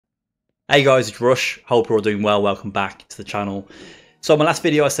Hey guys, it's Rush. Hope you're all doing well. Welcome back to the channel. So in my last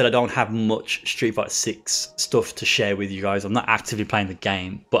video I said I don't have much Street Fighter 6 stuff to share with you guys. I'm not actively playing the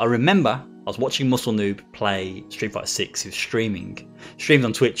game, but I remember I was watching Muscle Noob play Street Fighter 6. He was streaming. Streams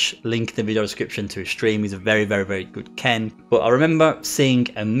on Twitch, link in the video description to his stream. He's a very good Ken. But I remember seeing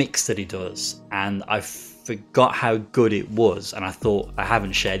a mix that he does and I forgot how good it was, and I thought I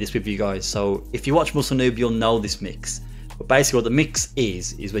haven't shared this with you guys. So if you watch Muscle Noob, you'll know this mix. But basically what the mix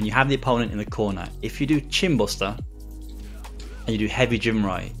is when you have the opponent in the corner, if you do Chin Buster and you do heavy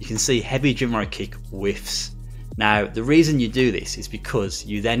Jinrai, you can see heavy Jinrai kick whiffs. Now the reason you do this is because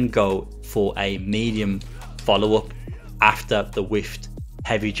you then go for a medium follow-up after the whiffed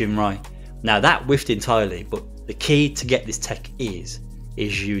heavy Jinrai. Now that whiffed entirely, but the key to get this tech is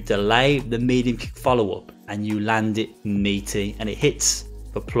you delay the medium kick follow-up and you land it meaty and it hits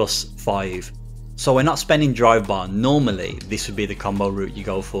for +5. So we're not spending drive bar. Normally this would be the combo route you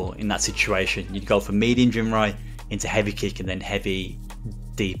go for in that situation. You'd go for medium Jinrai into heavy kick and then heavy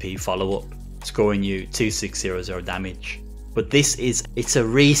DP follow up, scoring you 2600 damage. But it's a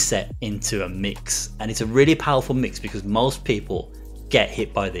reset into a mix, and it's a really powerful mix because most people get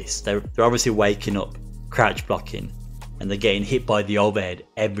hit by this. They're obviously waking up, crouch blocking, and they're getting hit by the overhead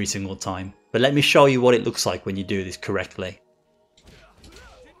every single time. But let me show you what it looks like when you do this correctly.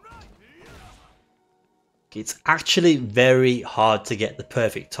 It's actually very hard to get the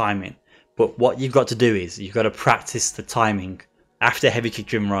perfect timing, but what you've got to do is you've got to practice the timing after heavy kick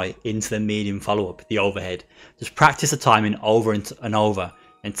Jinrai into the medium follow-up, the overhead. Just practice the timing over and over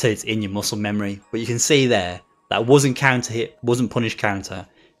until it's in your muscle memory. But you can see there, that wasn't counter hit, wasn't punish counter,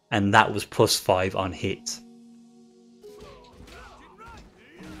 and that was +5 on hit.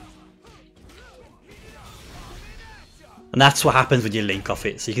 And that's what happens when you link off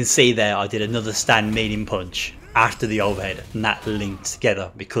it. So you can see there I did another stand medium punch after the overhead, and that linked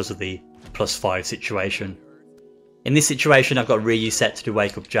together because of the +5 situation. In this situation I've got Ryu set to do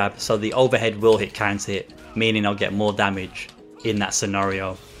wake up jab, so the overhead will hit counter hit, meaning I'll get more damage in that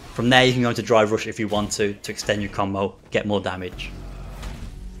scenario. From there you can go into drive rush if you want to extend your combo, get more damage.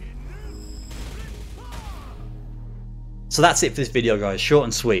 So that's it for this video guys, short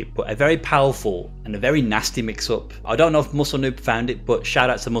and sweet, but a very powerful and a very nasty mix up. I don't know if Muscle Noob found it, but shout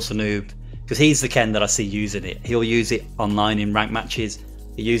out to Muscle Noob, because he's the Ken that I see using it. He'll use it online in ranked matches,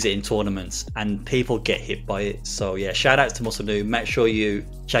 he'll use it in tournaments, and people get hit by it. So yeah, shout out to Muscle Noob, make sure you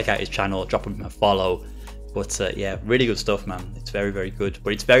check out his channel, drop him a follow. But yeah, really good stuff man, it's very good,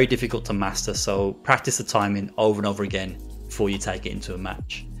 but it's very difficult to master, so practice the timing over and over again before you take it into a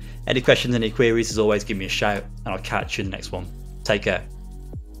match. Any questions, any queries, as always give me a shout and I'll catch you in the next one. Take care.